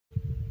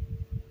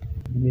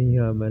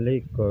Neha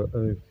Malik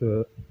is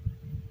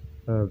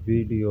a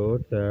video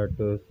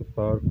that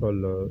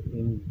sparkle.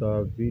 In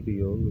the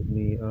video,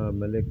 Neha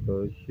Malik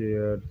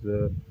shares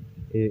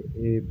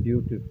a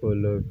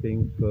beautiful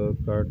pink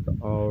cut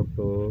out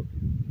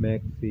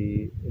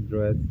maxi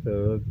dress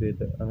with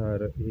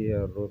her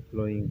hair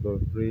flowing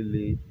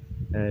freely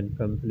and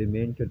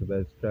complemented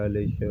by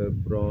stylish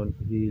bronze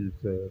heels.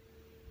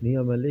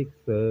 Nia Malik's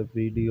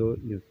video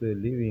is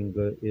leaving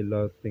a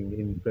lasting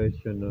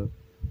impression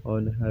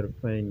on her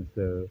fans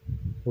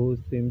who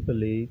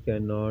simply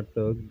cannot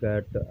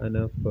get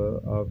enough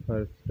of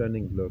her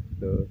stunning looks.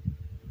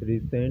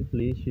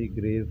 Recently, she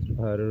graced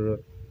her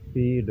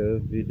feed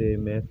with a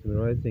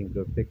mesmerizing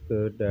pic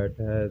that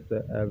has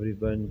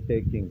everyone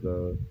taking.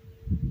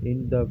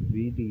 In the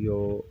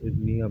video,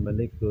 Nia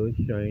Malik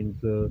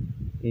shines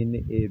in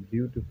a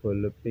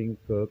beautiful pink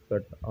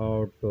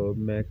cut-out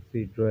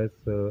maxi dress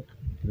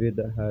with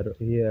her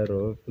hair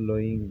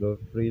flowing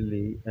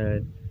freely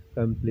and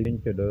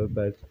complemented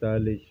by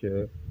stylish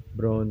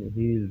brown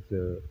heels.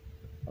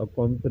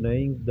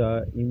 Accompanying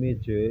the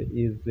image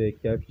is a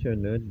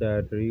caption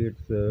that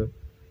reads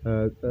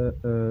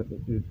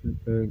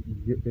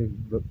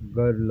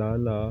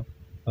Garlala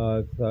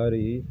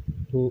Sari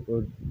to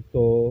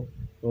to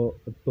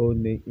तो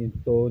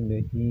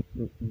नहीं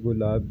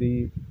गुलाबी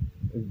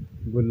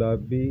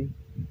गुलाबी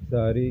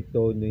साड़ी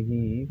तो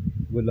नहीं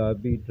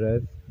गुलाबी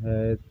dress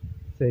है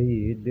सही.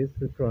 This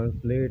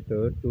translates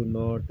to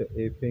not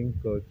a pink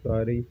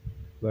saree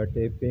but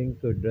a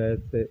pink dress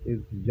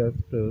is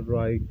just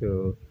right.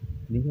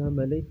 Neha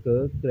Malik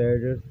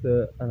credits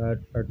her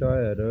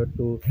attire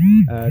to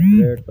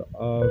accurate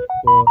of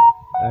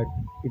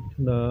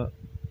itna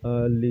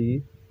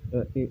li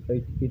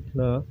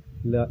itna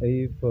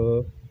life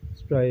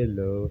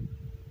style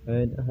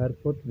and her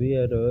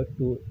footwear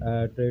to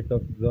at rate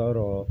of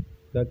Zara.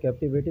 The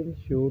captivating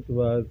shoot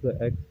was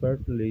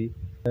expertly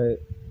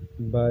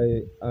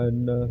by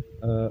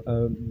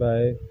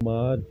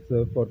Mark's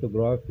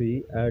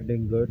photography,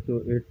 adding to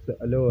its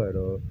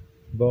allure.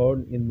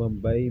 Born in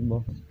Mumbai,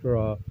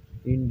 Maharashtra,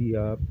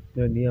 India,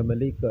 Nia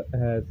Malik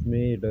has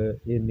made a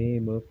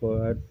name for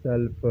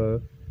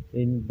herself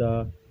in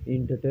the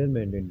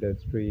entertainment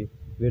industry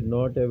with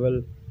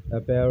notable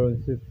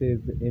appearances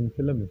in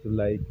films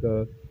like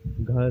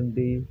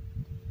Gandhi,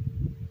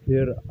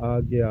 फिर आ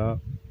गया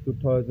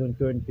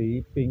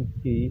 2020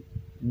 Pinky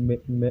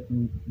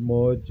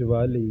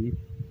मौजवाली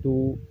to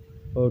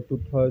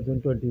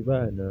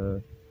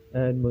 2021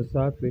 and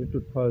Musafir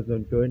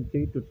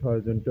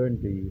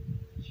 2020-2020.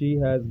 She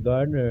has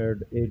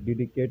garnered a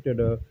dedicated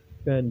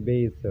fan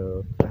base.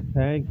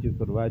 Thank you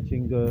for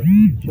watching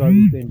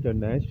Showbiz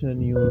International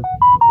News.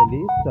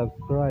 Please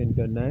subscribe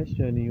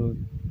International News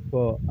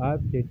for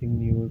updating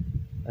news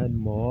and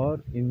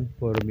more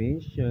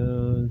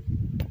information.